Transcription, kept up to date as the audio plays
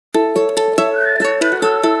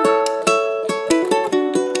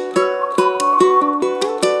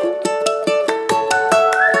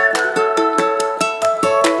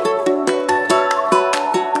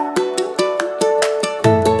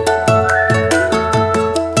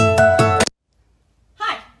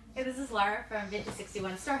from Vintage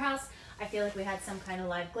 61 Storehouse. I feel like we had some kind of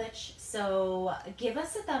live glitch, so give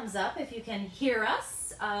us a thumbs up if you can hear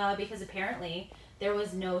us, because apparently there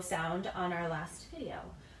was no sound on our last video,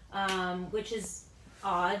 which is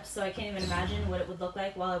odd, so I can't even imagine what it would look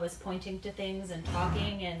like while I was pointing to things and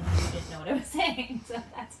talking and you didn't know what I was saying, so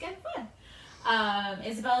that's kind of fun.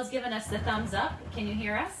 Isabella's given us the thumbs up. Can you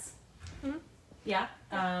hear us? Mm-hmm. Yeah?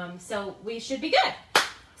 So we should be good.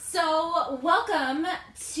 So welcome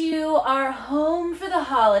to our home for the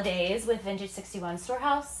holidays with Vintage 61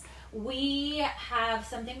 Storehouse. We have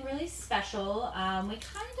something really special. We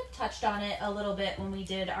kind of touched on it a little bit when we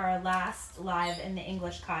did our last live in the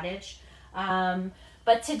English cottage.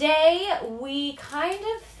 But today we kind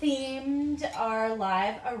of themed our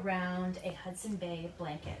live around a Hudson Bay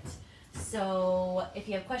blanket. So if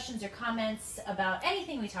you have questions or comments about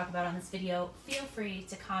anything we talk about on this video, feel free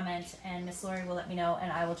to comment and Miss Lori will let me know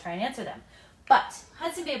and I will try and answer them. But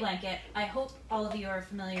Hudson Bay blanket, I hope all of you are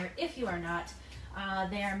familiar. If you are not,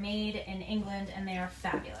 they are made in England and they are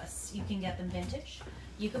fabulous. You can get them vintage.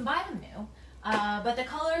 You can buy them new. But the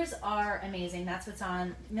colors are amazing. That's what's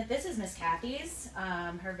on. This is Miss Kathy's,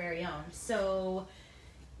 her very own. So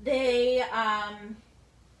they...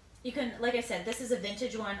 you can, like I said, this is a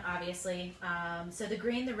vintage one, obviously. So the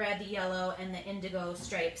green, the red, the yellow, and the indigo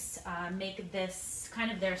stripes make this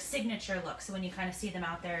kind of their signature look. So when you kind of see them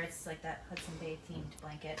out there, it's like that Hudson Bay themed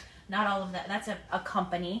blanket. Not all of that. That's a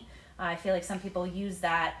company. I feel like some people use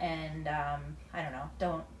that and, I don't know,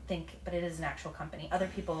 don't think, but it is an actual company.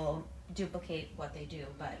 Other people duplicate what they do,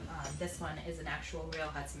 but this one is an actual real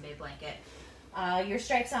Hudson Bay blanket. Your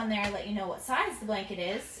stripes on there let you know what size the blanket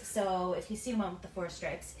is. So if you see one with the 4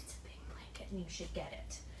 stripes, it's a big blanket and you should get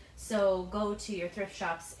it. So go to your thrift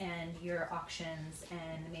shops and your auctions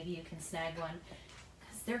and maybe you can snag one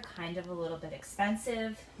because they're kind of a little bit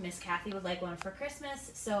expensive. Miss Kathy would like one for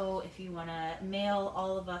Christmas. So if you want to mail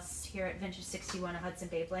all of us here at Vintage 61 a Hudson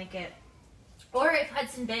Bay blanket, or if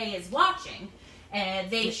Hudson Bay is watching,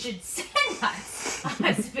 they should send us a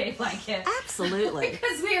Hudson Bay blanket. Absolutely.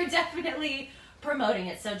 Because we are definitely promoting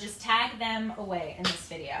it. So just tag them away in this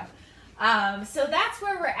video. So that's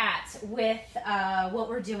where we're at with what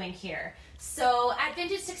we're doing here. So at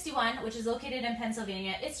Vintage 61, which is located in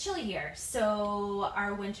Pennsylvania, it's chilly here. So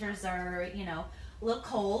our winters are, you know, a little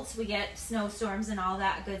cold. We get snowstorms and all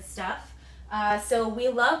that good stuff. So we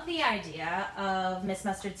love the idea of Miss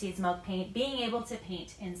Mustard Seed's Milk Paint being able to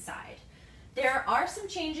paint inside. There are some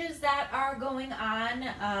changes that are going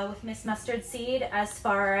on with Miss Mustard Seed as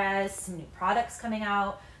far as some new products coming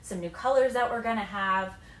out, some new colors that we're going to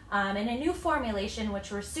have, and a new formulation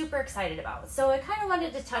which we're super excited about. So I kind of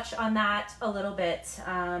wanted to touch on that a little bit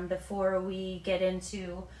before we get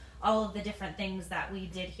into all of the different things that we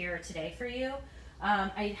did here today for you.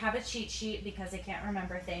 I have a cheat sheet because I can't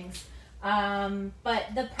remember things. But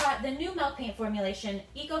the new milk paint formulation,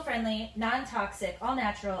 eco-friendly, non-toxic, all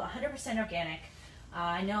natural, 100% organic.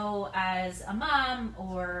 I know as a mom,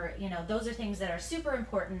 or you know, those are things that are super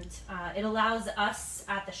important. It allows us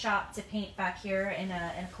at the shop to paint back here in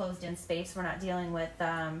a closed-in space. We're not dealing with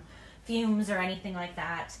fumes or anything like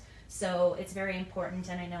that. So it's very important,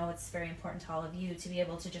 and I know it's very important to all of you to be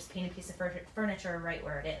able to just paint a piece of furniture right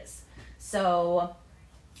where it is. So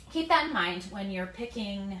keep that in mind when you're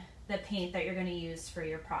picking the paint that you're going to use for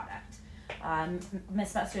your product.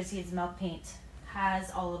 Miss Mustard Seed's Milk Paint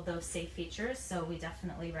has all of those safe features, so we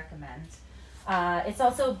definitely recommend. It's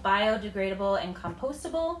also biodegradable and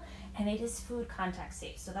compostable, and it is food contact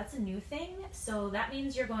safe. So that's a new thing. So that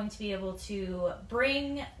means you're going to be able to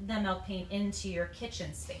bring the milk paint into your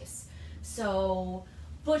kitchen space. So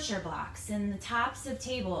butcher blocks and the tops of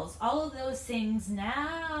tables, all of those things,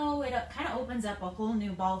 now it kind of opens up a whole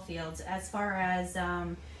new ball field as far as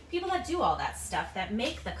people that do all that stuff, that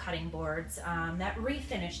make the cutting boards, that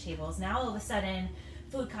refinish tables. Now all of a sudden,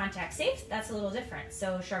 food contact safe, that's a little different.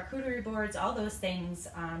 So charcuterie boards, all those things,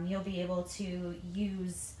 you'll be able to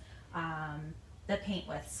use the paint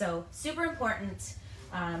with. So super important. So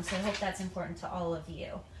I hope that's important to all of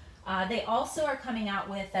you. They also are coming out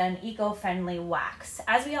with an eco-friendly wax.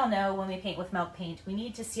 As we all know, when we paint with milk paint, we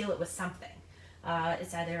need to seal it with something.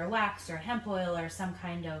 It's either a wax or hemp oil or some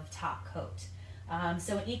kind of top coat.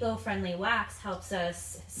 So an eco-friendly wax helps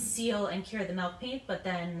us seal and cure the milk paint, but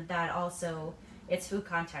then that also, it's food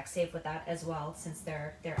contact safe with that as well, since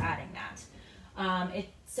they're adding that.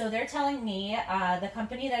 So they're telling me the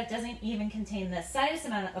company that doesn't even contain the slightest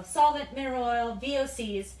amount of solvent, mineral oil,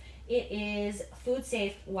 VOCs, it is food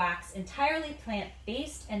safe wax, entirely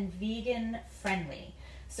plant-based and vegan friendly.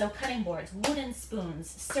 So cutting boards, wooden spoons,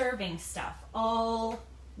 serving stuff, all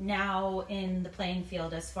now in the playing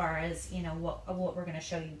field as far as, you know, what we're going to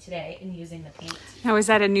show you today in using the paint. Now, is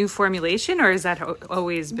that a new formulation, or has that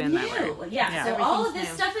always been that way? Yeah. So all of this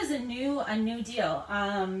stuff is a new deal.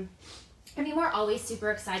 I mean, we're always super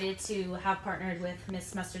excited to have partnered with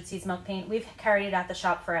Miss Mustard Seeds Milk Paint. We've carried it at the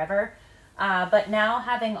shop forever. But now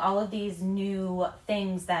having all of these new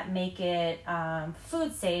things that make it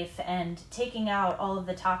food safe and taking out all of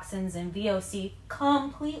the toxins and VOC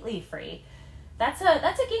completely free, that's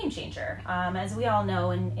a game changer. As we all know,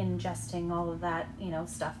 ingesting all of that, you know,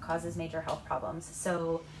 stuff causes major health problems.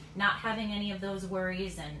 So not having any of those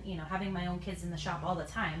worries and, you know, having my own kids in the shop all the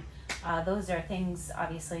time, those are things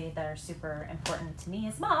obviously that are super important to me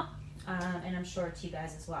as mom, and I'm sure to you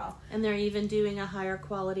guys as well. And they're even doing a higher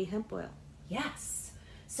quality hemp oil. Yes.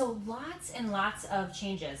 So lots and lots of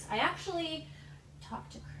changes. I actually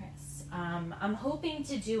talked to Chris. I'm hoping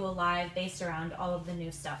to do a live based around all of the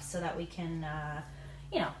new stuff so that we can,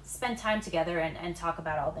 you know, spend time together and talk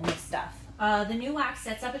about all the new stuff. The new wax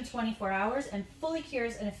sets up in 24 hours and fully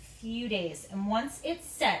cures in a few days. And once it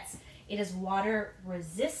sets, it is water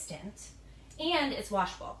resistant and it's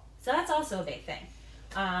washable. So that's also a big thing.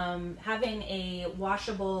 Having a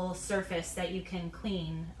washable surface that you can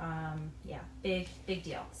clean, yeah, big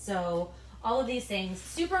deal. So all of these things,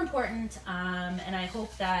 super important, and I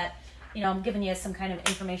hope that, you know, I'm giving you some kind of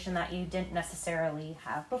information that you didn't necessarily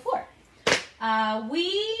have before.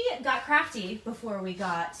 We got crafty before we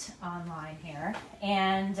got online here,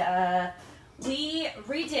 and we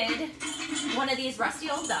redid one of these rusty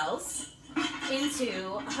old bells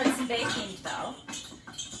into a Hudson Bay themed bell.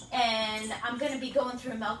 And I'm going to be going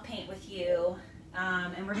through milk paint with you,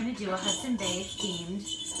 and we're going to do a Hudson Bay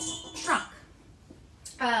themed trunk.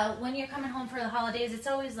 When you're coming home for the holidays, it's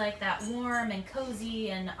always like that warm and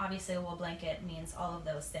cozy, and obviously a wool blanket means all of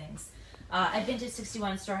those things. At Vintage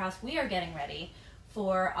 61 Storehouse, we are getting ready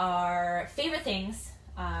for our favorite things,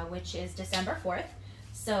 which is December 4th.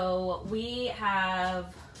 So we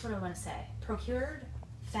have, what do I want to say,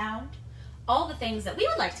 found all the things that we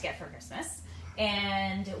would like to get for Christmas.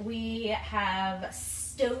 And we have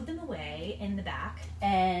stowed them away in the back,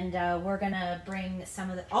 and we're gonna bring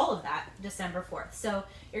all of that December 4th. So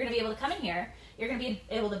you're gonna be able to come in here, you're gonna be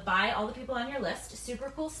able to buy all the people on your list,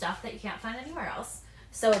 super cool stuff that you can't find anywhere else.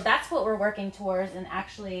 So that's what we're working towards, and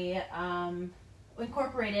actually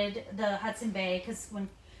incorporated the Hudson Bay, because when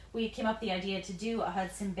we came up with the idea to do a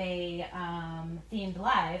Hudson Bay themed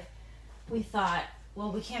live, we thought, well,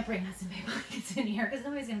 we can't bring Hudson Bay blankets in here because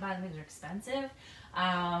nobody's gonna buy them because they're expensive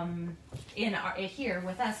here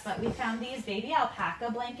with us. But we found these baby alpaca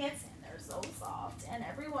blankets, and they're so soft, and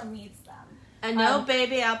everyone needs them. And no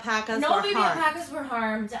baby alpacas were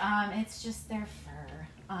harmed. It's just their fur,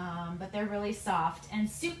 but they're really soft and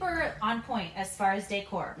super on point as far as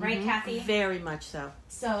decor, right, Kathy? Very much so.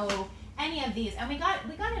 So any of these, and we got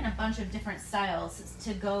in a bunch of different styles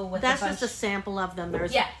to go with. That's just a sample of them.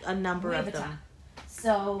 There's a number of them.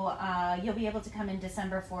 So you'll be able to come in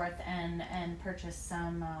December 4th and purchase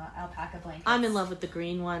some alpaca blankets. I'm in love with the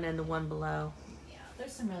green one and the one below. Yeah,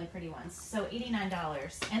 there's some really pretty ones. So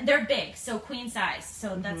 $89, and they're big, so queen size.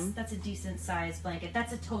 So that's a decent size blanket.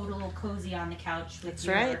 That's a total cozy on the couch with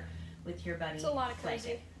with your buddy. That's a lot of cozy.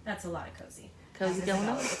 Blanket. That's a lot of cozy. Cozy going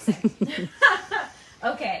on.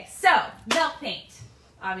 Okay, so milk paint.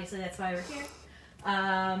 Obviously, that's why we're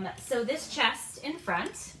here. So this chest in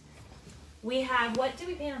front. We have, what did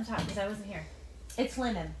we paint on top? Because I wasn't here. It's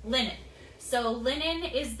linen. Linen. So linen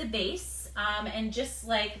is the base, and just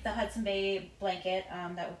like the Hudson Bay blanket,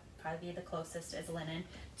 that would probably be the closest as linen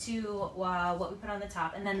to what we put on the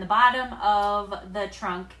top. And then the bottom of the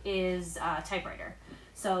trunk is typewriter.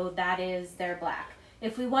 So that is their black.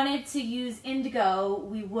 If we wanted to use indigo,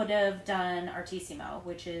 we would have done Artissimo,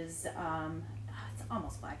 which is, it's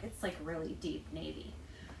almost black. It's like really deep navy.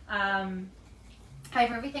 I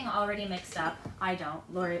have everything already mixed up. I don't.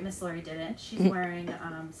 Miss Lori didn't. She's wearing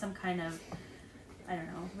some kind of, I don't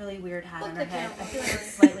know, really weird hat on her head. I feel like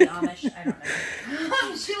it's slightly Amish. I don't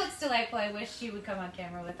know. She looks delightful. I wish she would come on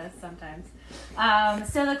camera with us sometimes.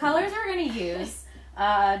 So the colors we're going to use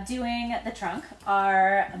doing the trunk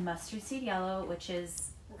are mustard seed yellow, which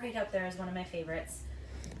is right up there as one of my favorites.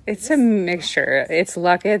 It's a mixture. It's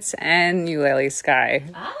Luckett's and Eulalie Sky.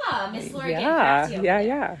 Miss Lori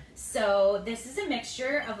Yeah. So this is a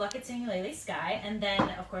mixture of Luckett's and Eulalie Sky, and then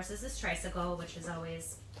of course this is Tricycle, which is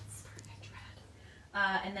always perfect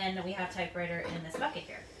red. And then we have typewriter in this bucket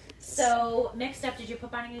here. So mixed up. Did you put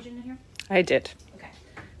bonding agent in here? I did. Okay.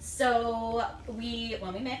 So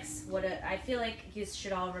when we mix, I feel like you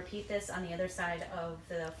should all repeat this on the other side of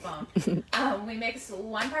the phone. We mix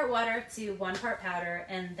 1 part water to 1 part powder,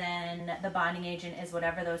 and then the bonding agent is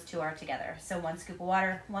whatever those two are together. So 1 scoop of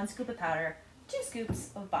water, 1 scoop of powder, 2 scoops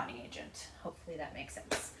of bonding agent. Hopefully that makes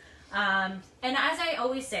sense. And as I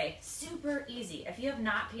always say, super easy. If you have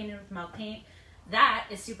not painted with milk paint, that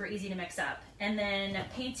is super easy to mix up. And then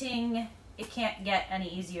painting, it can't get any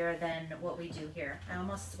easier than what we do here. I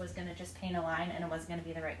almost was going to just paint a line and it wasn't going to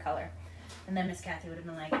be the right color. And then Miss Kathy would have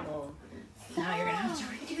been like, well, now you're going to have to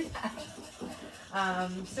redo that.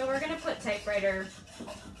 So we're going to put typewriter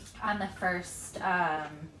on the first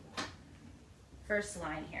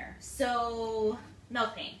line here. So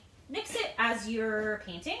milk paint. Mix it as you're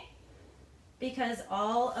painting, because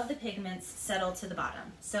all of the pigments settle to the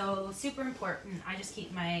bottom. So super important. I just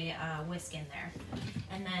keep my whisk in there.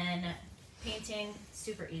 And then painting,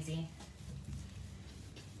 super easy.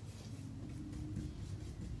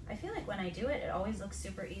 I feel like when I do it, it always looks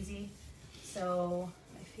super easy. So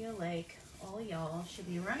I feel like all y'all should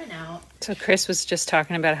be running out. So Chris was just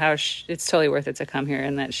talking about how it's totally worth it to come here,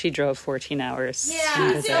 and that she drove 14 hours.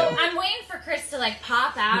 Yeah, so I'm waiting for Chris to like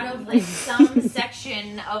pop out of like some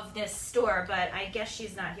section of this store, but I guess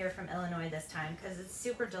she's not here from Illinois this time, because it's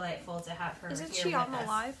super delightful to have her Isn't here she with on the us.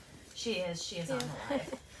 live? She is on the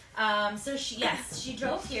live. So she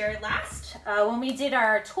drove here last when we did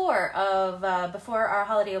our tour of before our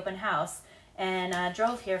holiday open house, and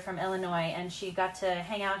drove here from Illinois, and she got to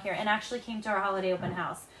hang out here and actually came to our holiday open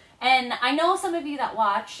house. And I know some of you that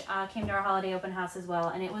watch came to our holiday open house as well,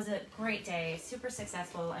 and it was a great day, super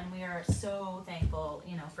successful, and we are so thankful,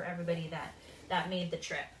 for everybody that made the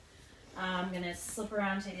trip. I'm gonna slip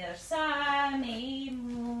around to the other side. Maybe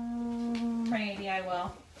I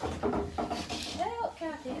will. Help,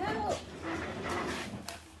 Kathy, help!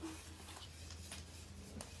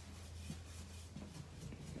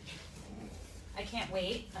 I can't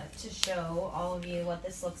wait to show all of you what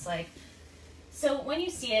this looks like. So when you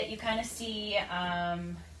see it, you kind of see,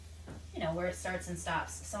 where it starts and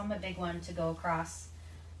stops. So I'm a big one to go across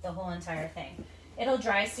the whole entire thing. It'll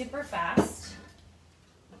dry super fast,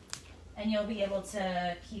 and you'll be able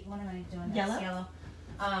to keep, what am I doing? Yellow?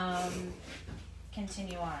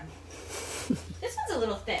 Continue on. This one's a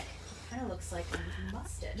little thick. Kind of looks like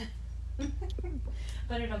mustard.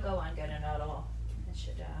 But it'll go on good, and it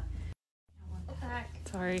should,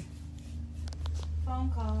 Sorry. phone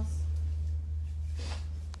calls.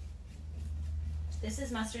 This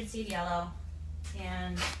is mustard seed yellow,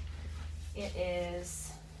 and it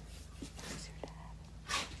is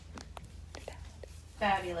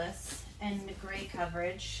fabulous and great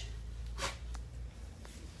coverage.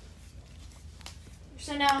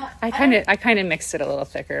 So now I kind of mixed it a little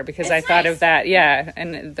thicker because I thought of that, yeah,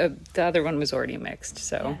 and the other one was already mixed,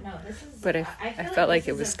 so. Yeah, no, this is. But I felt like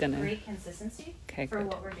it was gonna. Great consistency Okay, for good.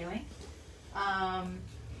 what we're doing.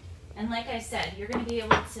 And like I said, you're going to be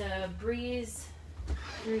able to breeze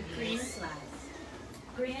through these.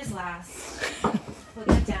 Green is last. Put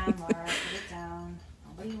it down, Laura. Put it down.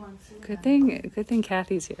 Nobody wants it. Good thing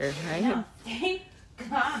Kathy's here, right? No, thank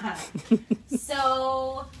God.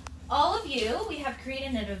 So, all of you, we have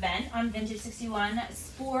created an event on Vintage 61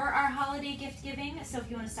 for our holiday gift giving. So if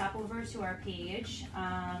you want to stop over to our page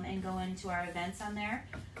and go into our events on there,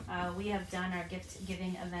 we have done our gift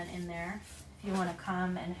giving event in there. If you want to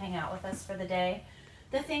come and hang out with us for the day.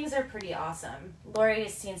 The things are pretty awesome. Lori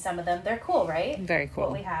has seen some of them. They're cool, right? Very cool.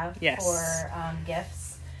 What we have Yes. for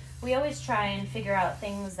gifts. We always try and figure out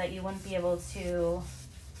things that you wouldn't be able to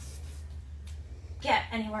get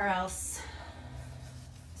anywhere else.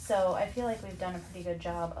 So I feel like we've done a pretty good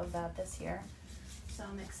job of that this year. So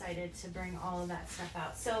I'm excited to bring all of that stuff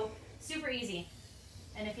out. So super easy.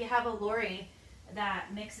 And if you have a Lori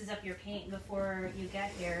that mixes up your paint before you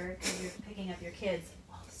get here because you're picking up your kids,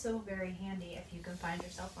 also very handy if you can find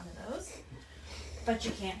yourself one of those. But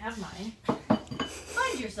you can't have mine.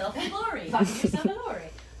 Find yourself a Lori. Find yourself a Lori.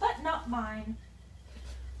 But not mine.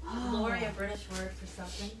 Lori, a British word for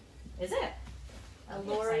something. Is it? A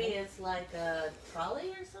lorry is like a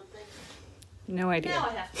trolley or something? No idea. Now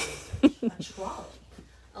I have to research. A trolley.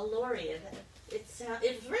 A lorry. It's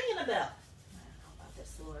ringing a bell. I don't know about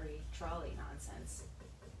this lorry trolley nonsense.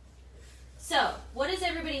 So, what does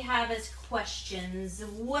everybody have as questions?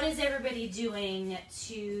 What is everybody doing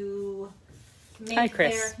to make Hi,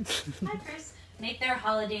 Chris. Hi, Chris. Make their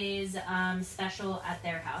holidays special at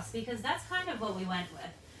their house? Because that's kind of what we went with.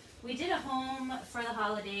 We did a home for the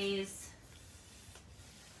holidays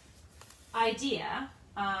idea,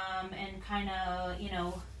 and kind of,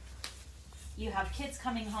 you have kids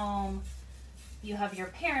coming home, you have your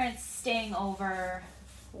parents staying over,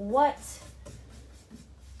 what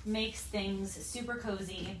makes things super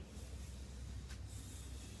cozy.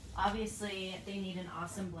 Obviously, they need an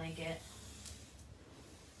awesome blanket.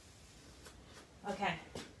 Okay,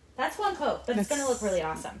 that's one coat, but it's going to look really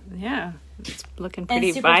awesome. Yeah, it's looking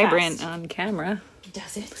pretty super vibrant fast. on camera.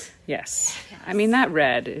 Does it? Yes. Yes. I mean, that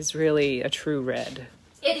red is really a true red.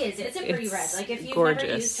 It is. It's a pretty It's red. Like, if you've gorgeous.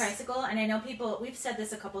 never used Tricycle, and I know people, we've said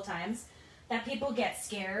this a couple times, that people get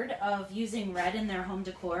scared of using red in their home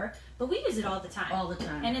decor, but we use it all the time. All the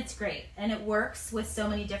time. And it's great. And it works with so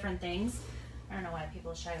many different things. I don't know why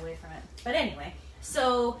people shy away from it. But anyway,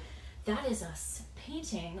 so that is us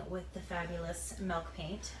painting with the fabulous Milk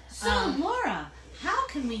Paint. So, Laura, how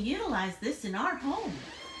can we utilize this in our home?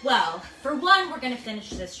 Well, for one, we're going to finish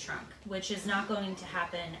this trunk, which is not going to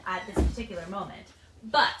happen at this particular moment.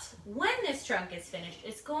 But when this trunk is finished,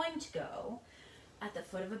 it's going to go at the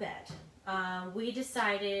foot of a bed. We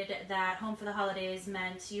decided that home for the holidays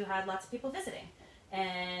meant you had lots of people visiting,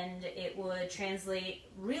 and it would translate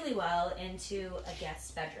really well into a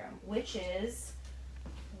guest bedroom, which is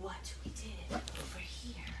what we did over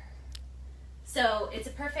here. So it's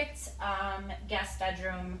a perfect guest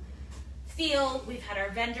bedroom feel. We've had our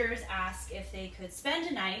vendors ask if they could spend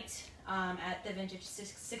a night at the Vintage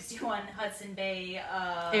 61 Hudson Bay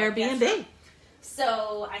Airbnb.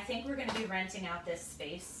 So I think we're going to be renting out this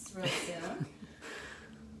space really soon.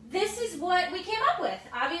 This is what we came up with.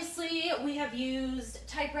 Obviously, we have used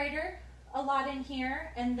typewriter a lot in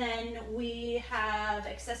here, and then we have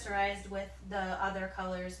accessorized with the other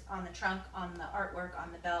colors on the trunk, on the artwork,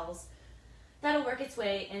 on the bells. That'll work its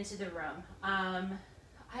way into the room.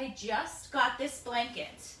 I just got this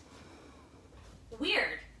blanket.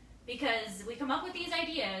 Weird, because we come up with these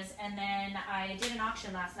ideas, and then I did an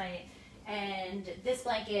auction last night, and this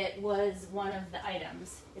blanket was one of the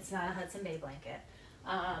items. It's not a Hudson Bay blanket,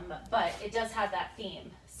 but it does have that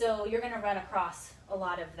theme. So you're going to run across a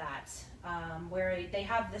lot of that, where they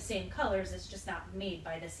have the same colors, it's just not made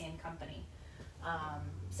by the same company.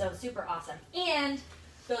 So super awesome. And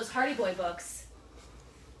those Hardy Boy books,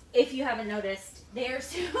 if you haven't noticed, they're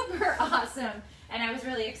super awesome, and I was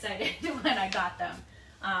really excited when I got them.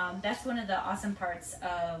 That's one of the awesome parts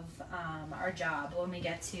of our job, when we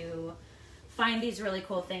get to find these really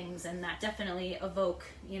cool things, and that definitely evoke,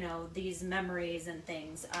 you know, these memories and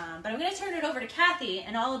things. But I'm going to turn it over to Kathy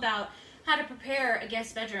and all about how to prepare a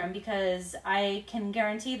guest bedroom, because I can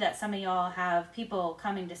guarantee that some of y'all have people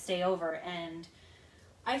coming to stay over, and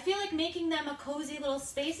I feel like making them a cozy little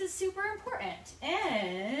space is super important.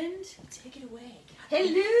 And take it away,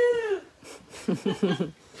 Kathy.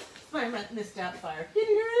 Hello! Miss Doubtfire.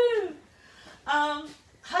 Hello!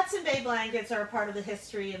 Hudson Bay blankets are a part of the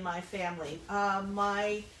history in my family.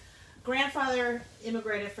 My grandfather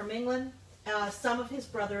immigrated from England. Some of his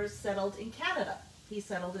brothers settled in Canada. He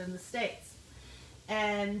settled in the States.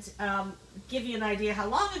 And give you an idea how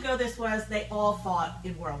long ago this was, they all fought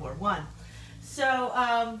in World War I.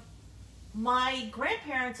 So my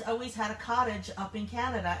grandparents always had a cottage up in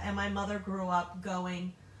Canada, and my mother grew up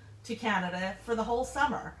going to Canada for the whole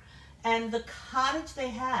summer. And the cottage they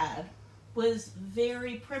had was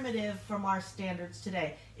very primitive from our standards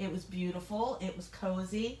today. It was beautiful, it was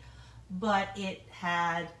cozy, but it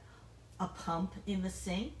had a pump in the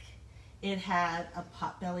sink, it had a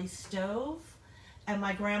potbelly stove, and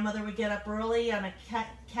my grandmother would get up early on a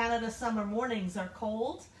Canada summer mornings are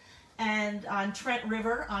cold, and on Trent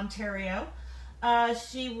River, Ontario,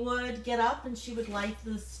 she would get up and she would light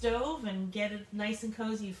the stove and get it nice and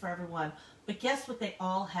cozy for everyone. But guess what they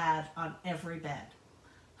all had on every bed?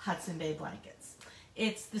 Hudson Bay blankets.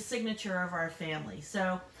 It's the signature of our family.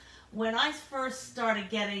 So when I first started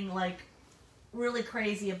getting like really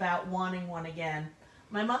crazy about wanting one again,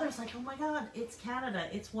 my mother's like, oh my God, it's Canada,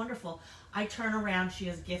 it's wonderful. I turn around, she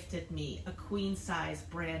has gifted me a queen size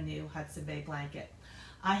brand new Hudson Bay blanket.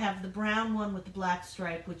 I have the brown one with the black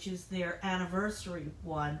stripe, which is their anniversary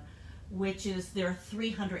one, which is their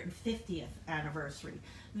 350th anniversary.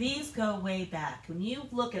 These go way back. When you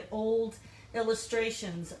look at old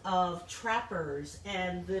illustrations of trappers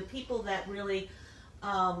and the people that really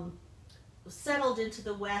settled into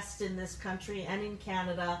the West in this country and in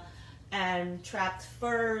Canada and trapped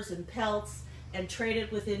furs and pelts and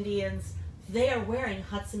traded with Indians, they are wearing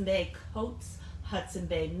Hudson Bay coats, Hudson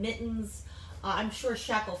Bay mittens. I'm sure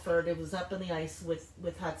Shackelford, it was up in the ice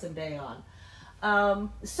with Hudson Bay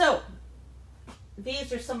on. So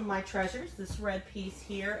these are some of my treasures, this red piece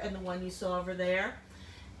here and the one you saw over there.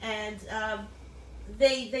 And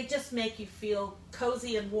they just make you feel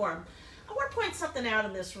cozy and warm. I want to point something out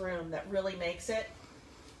in this room that really makes it.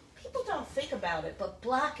 People don't think about it, but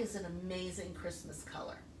black is an amazing Christmas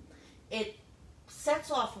color. It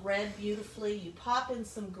sets off red beautifully. You pop in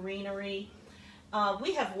some greenery.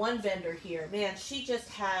 We have one vendor here. Man, she just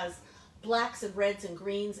has blacks and reds and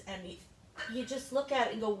greens, and you just look at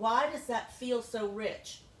it and go, why does that feel so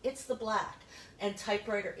rich? It's the black. And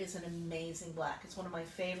Typewriter is an amazing black. It's one of my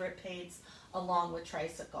favorite paints along with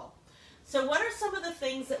Tricycle. So what are some of the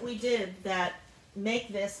things that we did that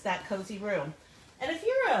make this that cozy room? And if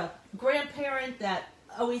you're a grandparent that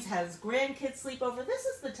always has grandkids sleep over, this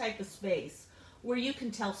is the type of space where you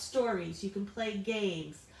can tell stories, you can play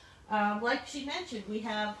games. Like she mentioned, we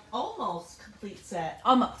have almost complete set.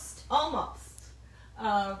 Almost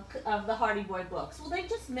of the Hardy Boy books. Well, they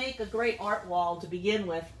just make a great art wall to begin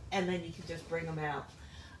with, and then you can just bring them out.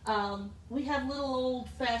 We have little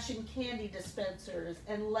old-fashioned candy dispensers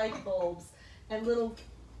and light bulbs and little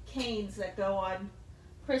canes that go on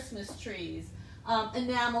Christmas trees.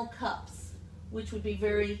 Enamel cups, which would be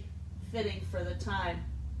very fitting for the time.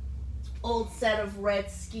 Old set of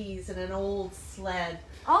red skis and an old sled.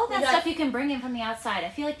 All that stuff you can bring in from the outside. I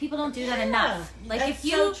feel like people don't do that enough. Like that's if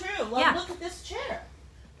you, so true. Well, look at this chair.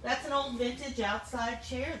 That's an old vintage outside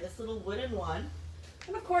chair. This little wooden one.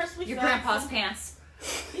 And of course we. Your grandpa's pants.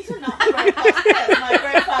 These are not my grandpa's pants. My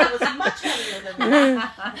grandfather was much heavier than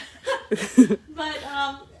that. But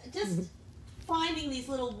just finding these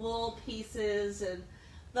little wool pieces and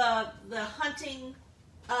the hunting.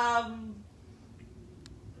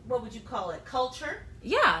 What would you call it? Culture.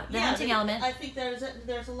 Yeah, the hunting element. I think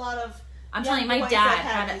there's a lot of. I'm telling you, my dad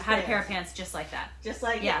had a pair of pants just like that. Just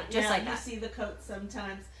like like that. You see the coat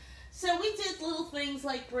sometimes. So we did little things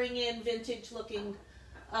like bring in vintage-looking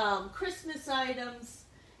Christmas items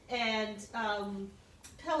and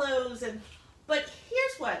pillows. But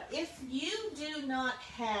here's what: if you do not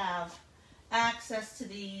have access to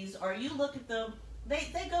these, or you look at them,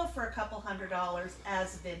 they go for a couple $100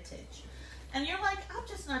 as vintage, and you're like, I'm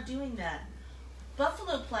just not doing that.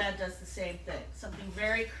 Buffalo plaid does the same thing. Something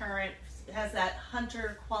very current, has that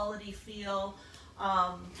hunter quality feel.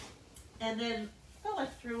 And then, I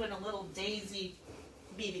threw in a little daisy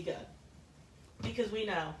BB gun because we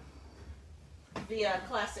know the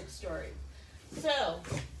classic story. So,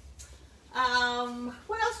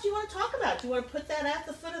 what else do you want to talk about? Do you want to put that at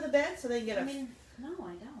the foot of the bed so they can get no,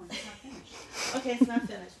 I don't. It's not finished. Okay, it's not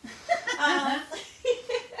finished.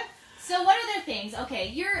 So what other things?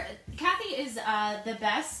 Okay, Kathy is the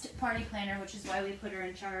best party planner, which is why we put her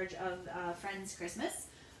in charge of Friends Christmas.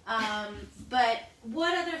 But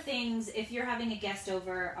what other things, if you're having a guest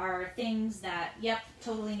over, are things that,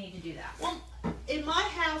 totally need to do that? Well, in my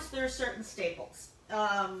house, there are certain staples.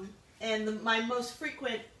 And my most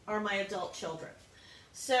frequent are my adult children.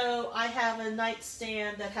 So I have a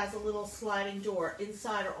nightstand that has a little sliding door.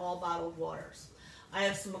 Inside are all bottled waters. I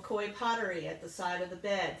have some McCoy pottery at the side of the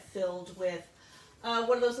bed filled with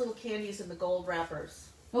one of those little candies in the gold wrappers.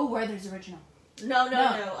 Oh, Werther's Original. No.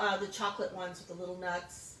 The chocolate ones with the little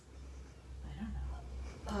nuts. I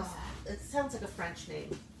don't know. It sounds like a French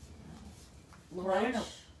name. Well, I don't know.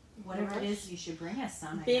 Whatever it is, you should bring us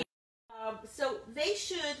some. So they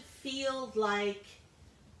should feel like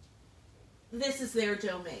this is their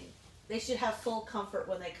domain. They should have full comfort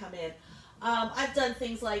when they come in. I've done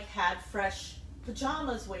things like had fresh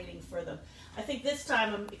pajamas waiting for them. I think this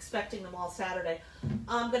time I'm expecting them all Saturday.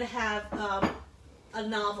 I'm going to have a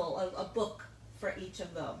novel, a book for each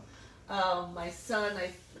of them. My son,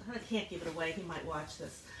 I can't give it away. He might watch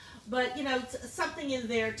this. But, something in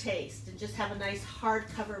their taste, and just have a nice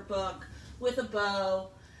hardcover book with a bow.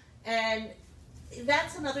 And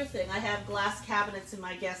that's another thing. I have glass cabinets in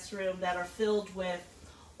my guest room that are filled with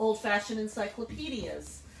old-fashioned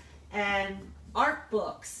encyclopedias and art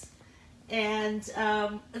books. And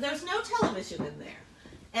there's no television in there.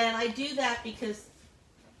 And I do that because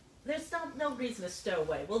there's no reason to stow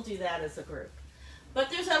away. We'll do that as a group. But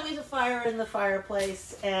there's always a fire in the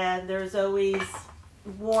fireplace, and there's always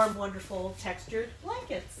warm, wonderful, textured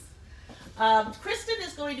blankets. Kristen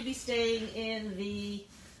is going to be staying in the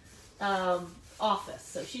office,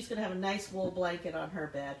 so she's going to have a nice wool blanket on her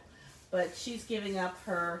bed. But she's giving up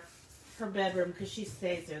her bedroom because she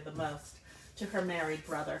stays there the most to her married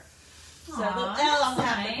brother. So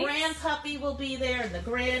the grand puppy will be there, and the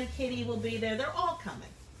grand kitty will be there. They're all coming.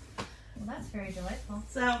 Well, that's very delightful.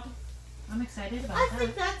 So I'm excited about that. I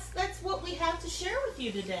think that's what we have to share with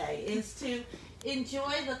you today, is to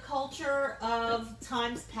enjoy the culture of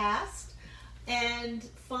times past and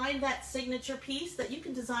find that signature piece that you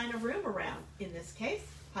can design a room around. In this case,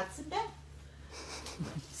 Hudson bed.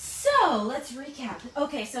 So let's recap.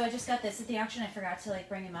 Okay, so I just got this at the auction. I forgot to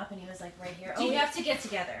bring him up, and he was right here. Oh, we have to get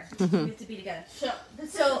together. We have to be together.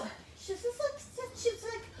 She's just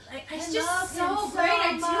like he's just so great.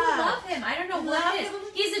 I do love him. I don't know what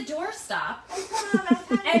doorstop.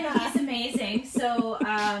 And he's amazing. So,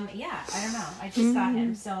 yeah, I don't know. I just got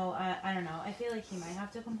him. So, I don't know. I feel like he might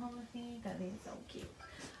have to come home with me because he's so cute.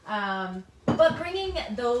 But bringing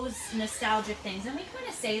those nostalgic things, and we kind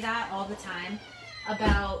of say that all the time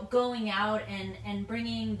about going out and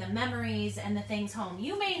bringing the memories and the things home.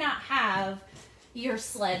 You may not have your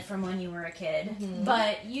sled from when you were a kid,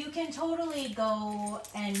 but you can totally go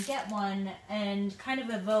and get one and kind of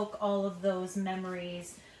evoke all of those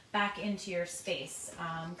memories back into your space.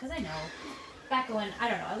 Because I know back when, I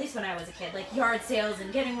don't know, at least when I was a kid, like yard sales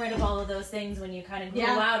and getting rid of all of those things when you kind of grew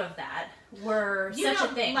out of that were such a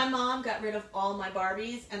thing. My mom got rid of all my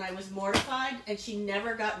Barbies and I was mortified, and she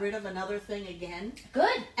never got rid of another thing again.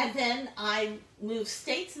 Good. And then I moved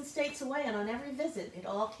states and states away, and on every visit it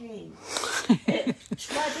all came. It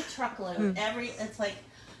tried to truckload. It's like,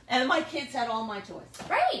 and my kids had all my toys.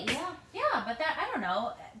 Right. Yeah, but that, I don't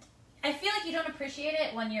know. I feel like you don't appreciate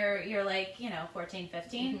it when you're like, 14,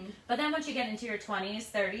 15. But then once you get into your 20s,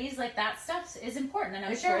 30s, like that stuff is important. And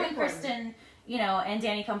I'm sure when Kristen, and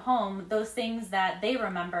Danny come home, those things that they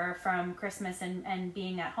remember from Christmas and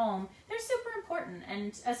being at home, they're super important.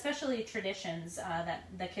 And especially traditions that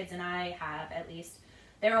the kids and I have, at least,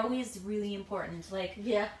 they're always really important. Like,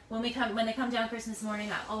 when they come down Christmas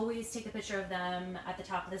morning, I always take a picture of them at the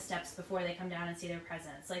top of the steps before they come down and see their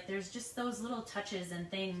presents. Like, there's just those little touches and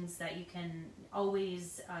things that you can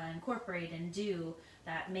always incorporate and do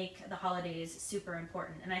that make the holidays super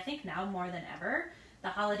important. And I think now more than ever, the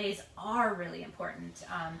holidays are really important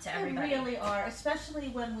to everybody. They really are, especially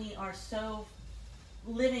when we are so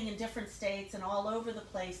living in different states and all over the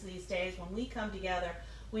place these days. When we come together,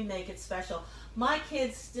 we make it special. My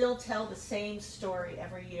kids still tell the same story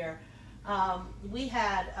every year. We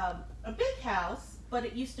had a big house, but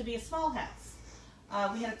it used to be a small house.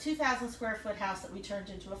 We had a 2,000 square foot house that we turned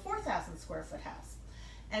into a 4,000 square foot house.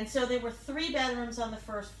 And so there were 3 bedrooms on the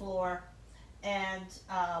first floor, and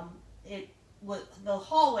the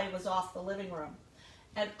hallway was off the living room.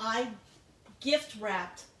 And I gift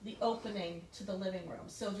wrapped the opening to the living room.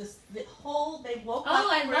 So they woke up. Oh,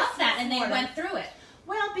 I love that. And they went through it.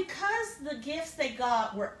 Well, because the gifts they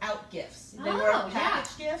got were out gifts. They were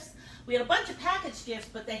package gifts. We had a bunch of package gifts,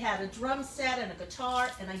 but they had a drum set and a guitar,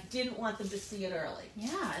 and I didn't want them to see it early.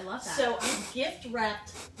 Yeah, I love that. So I gift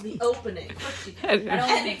wrapped the opening. That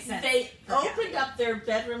only makes sense. They opened up their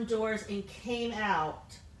bedroom doors and came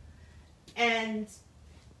out and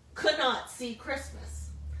could not see Christmas.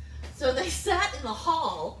 So they sat in the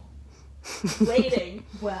hall waiting.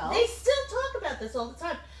 Well, they still talk about this all the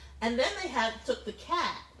time. And then they took the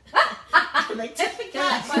cat. And they took the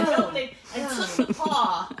cat by the opening and took the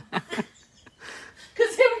paw.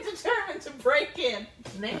 Because they were determined to break in.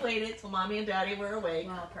 And they waited till Mommy and Daddy were awake.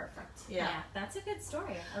 Well, perfect. Yeah, that's a good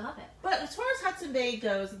story. I love it. But as far as Hudson Bay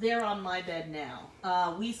goes, they're on my bed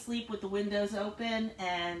now. We sleep with the windows open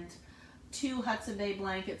and 2 Hudson Bay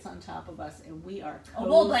blankets on top of us, and we are cozy. A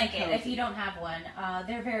wool blanket, if you don't have one.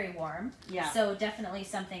 They're very warm. Yeah. So definitely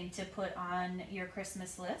something to put on your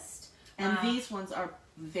Christmas list. And these ones are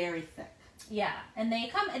very thick. Yeah, and they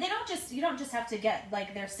you don't just have to get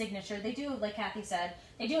like their signature. They do, like Kathy said,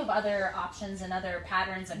 they do have other options and other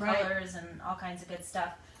patterns and colors and all kinds of good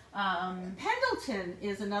stuff. Pendleton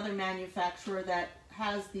is another manufacturer that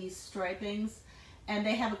has these stripings. And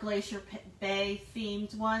they have a Glacier Bay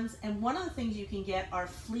themed ones. And one of the things you can get are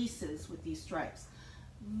fleeces with these stripes.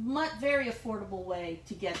 Very affordable way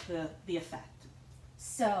to get the effect.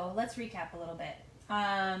 So let's recap a little bit.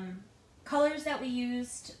 Colors that we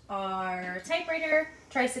used are typewriter,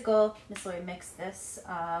 tricycle, Miss Lori mixed this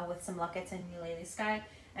with some Luckets and Ukulele Sky,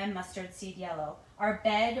 and mustard seed yellow. Our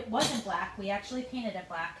bed wasn't black. We actually painted it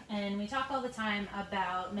black. And we talk all the time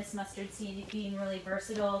about Miss Mustard Seed being really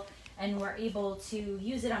versatile, and we're able to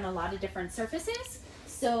use it on a lot of different surfaces.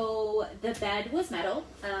 So the bed was metal,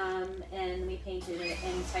 and we painted it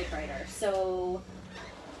in typewriter. So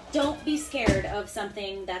don't be scared of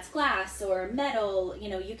something that's glass or metal.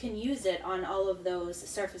 You can use it on all of those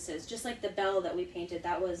surfaces. Just like the bell that we painted,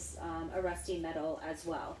 that was a rusty metal as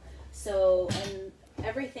well. So, and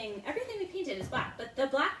everything we painted is black, but the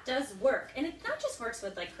black does work, and it not just works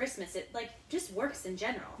with like Christmas, it like just works in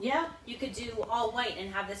general. Yeah, you could do all white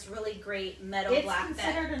and have this really great metal black bed. It's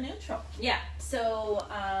considered a neutral. Yeah, so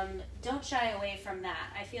don't shy away from that.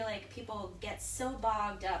 I feel like people get so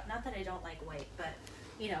bogged up, not that I don't like white, but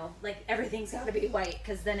like everything's got to be white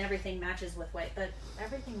because then everything matches with white, but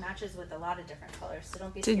everything matches with a lot of different colors, so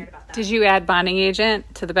don't be scared about that. Did you add bonding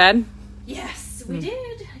agent to the bed? Yes, we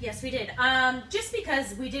did. Yes, we did. Just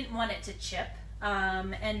because we didn't want it to chip.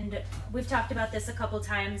 And we've talked about this a couple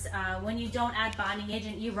times. When you don't add bonding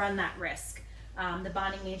agent, you run that risk. The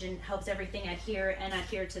bonding agent helps everything adhere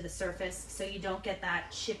to the surface, so you don't get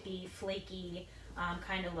that chippy, flaky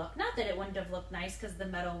kind of look. Not that it wouldn't have looked nice because the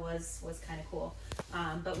metal was kind of cool,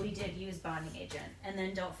 but we did use bonding agent. And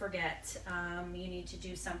then don't forget, you need to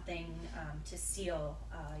do something to seal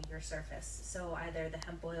your surface. So either the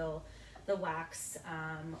hemp oil, the wax,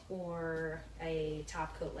 or a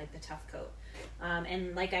top coat like the Tough Coat.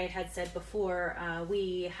 And like I had said before,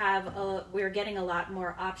 we're getting a lot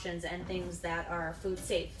more options and things that are food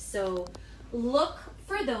safe. So look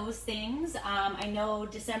for those things. I know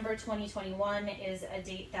December 2021 is a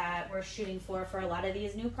date that we're shooting for a lot of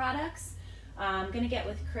these new products. I'm gonna get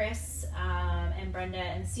with Chris and Brenda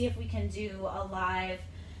and see if we can do a live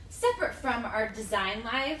separate from our design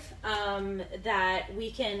live, that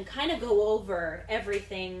we can kind of go over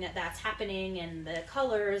everything that's happening and the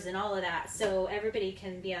colors and all of that, so everybody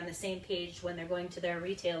can be on the same page when they're going to their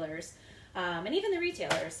retailers, and even the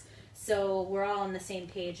retailers, so we're all on the same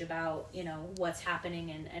page about, you know, what's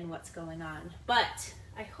happening and what's going on. But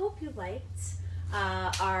I hope you liked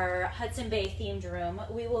our Hudson Bay themed room.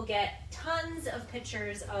 We will get tons of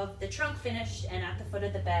pictures of the trunk finished and at the foot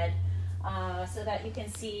of the bed, so that you can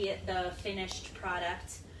see the finished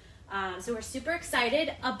product. So we're super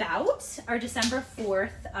excited about our December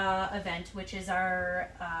 4th event, which is our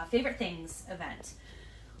favorite things event.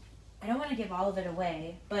 I don't want to give all of it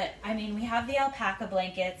away, but I mean, we have the alpaca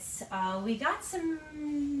blankets. We got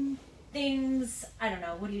some things, I don't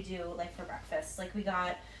know, what do you do like for breakfast? Like we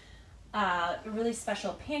got really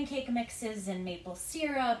special pancake mixes and maple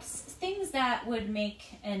syrups, things that would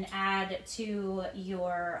make an add to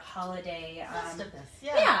your holiday.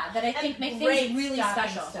 Yeah, that I think make things really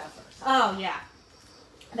special. Oh yeah,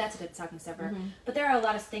 that's a good stocking stuffer. Mm-hmm. But there are a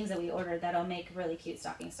lot of things that we ordered that'll make really cute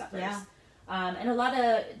stocking stuffers. Yeah. And a lot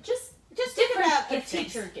of just think about a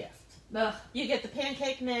teacher things. Gift. Ugh. You get the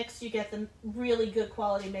pancake mix, you get the really good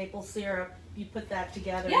quality maple syrup, you put that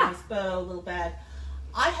together, Yeah. nice bow, a little bad.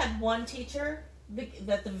 I had one teacher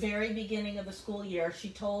at the very beginning of the school year, she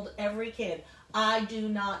told every kid, I do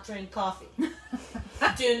not drink coffee.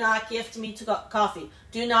 Do not gift me coffee.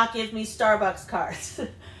 Do not give me Starbucks cards.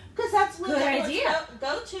 Because that's what good idea.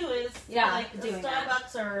 Go-to is like doing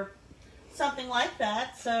Starbucks or something like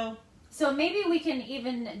that. So maybe we can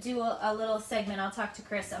even do a little segment. I'll talk to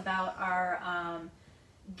Chris about our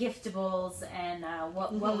giftables and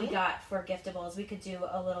what we got for giftables. We could do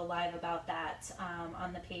a little live about that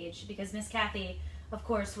on the page, because Miss Kathy, of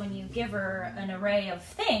course, when you give her an array of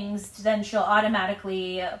things, then she'll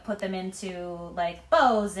automatically put them into like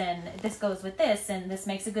bows, and this goes with this, and this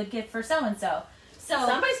makes a good gift for so-and-so. So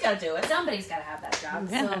somebody's got to do it. Somebody's got to have that job.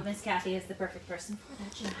 Yeah. So Miss Kathy is the perfect person for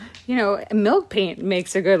that job. You know, milk paint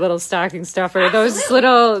makes a good little stocking stuffer.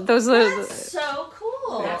 Absolutely. Those little. That's so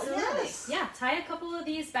cool. Absolutely. Yes. Yeah, tie a couple of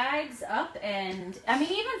these bags up, and I mean,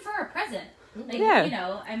 even for a present. Like, Yeah. you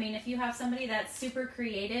know, I mean, if you have somebody that's super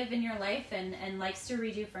creative in your life and likes to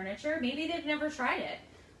redo furniture, maybe they've never tried it.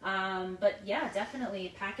 But yeah,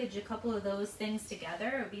 definitely package a couple of those things together.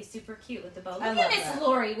 It would be super cute with the bow. Look at Miss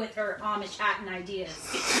Lori with her Amish hat and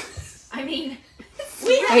ideas. I mean,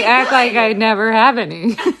 I act like I never have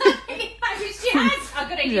any. I mean, she has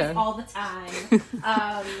good ideas all the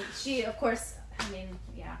time. She, of course, I mean,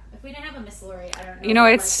 yeah. If we didn't have a Miss Lori, I don't know. You know,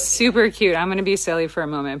 it's super cute. I'm going to be silly for a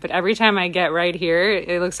moment, but every time I get right here,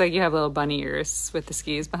 it looks like you have little bunny ears with the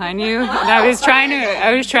skis behind you. And I was trying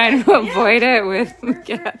to avoid it with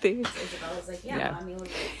Kathy. Isabel was like, yeah. Mommy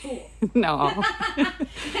looks like a fool. No.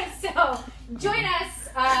 So join us.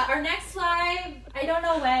 Our next live, I don't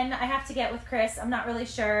know when. I have to get with Chris. I'm not really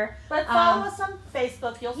sure. But follow us on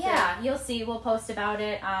Facebook. You'll see. Yeah, you'll see. We'll post about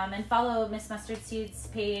it. And follow Miss Mustard Seed's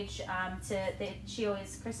page.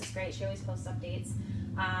 Chris is great. She always posts updates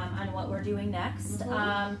on what we're doing next.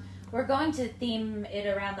 Mm-hmm. We're going to theme it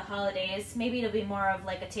around the holidays. Maybe it'll be more of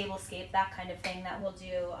like a tablescape, that kind of thing that we'll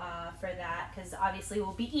do for that. Because obviously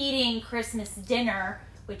we'll be eating Christmas dinner,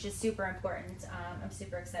 which is super important. I'm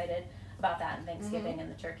super excited about that, and Thanksgiving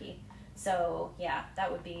and the turkey. So yeah,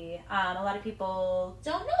 that would be a lot of people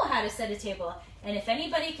don't know how to set a table, and if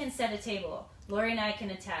anybody can set a table, Lori and I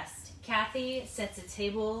can attest. Kathy sets a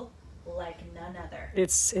table like none other.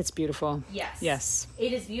 It's beautiful. Yes,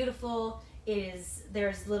 it is beautiful.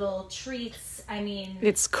 There's little treats. I mean,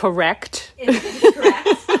 it's correct. It's correct.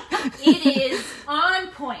 It is on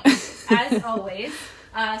point as always.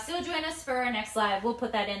 So join us for our next live. We'll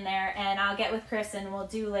put that in there, and I'll get with Chris, and we'll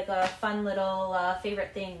do like a fun little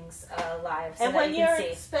favorite things live. So and that when you can you're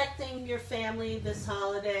see. expecting your family this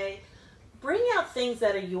holiday, bring out things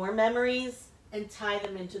that are your memories and tie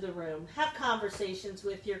them into the room. Have conversations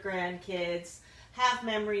with your grandkids. Have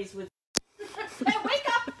memories with. Wake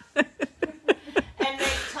up!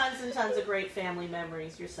 tons of great family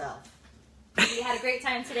memories yourself. We had a great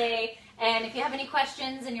time today. And if you have any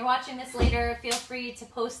questions and you're watching this later, feel free to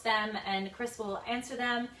post them and Chris will answer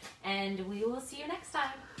them. And we will see you next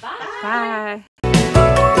time. Bye. Bye.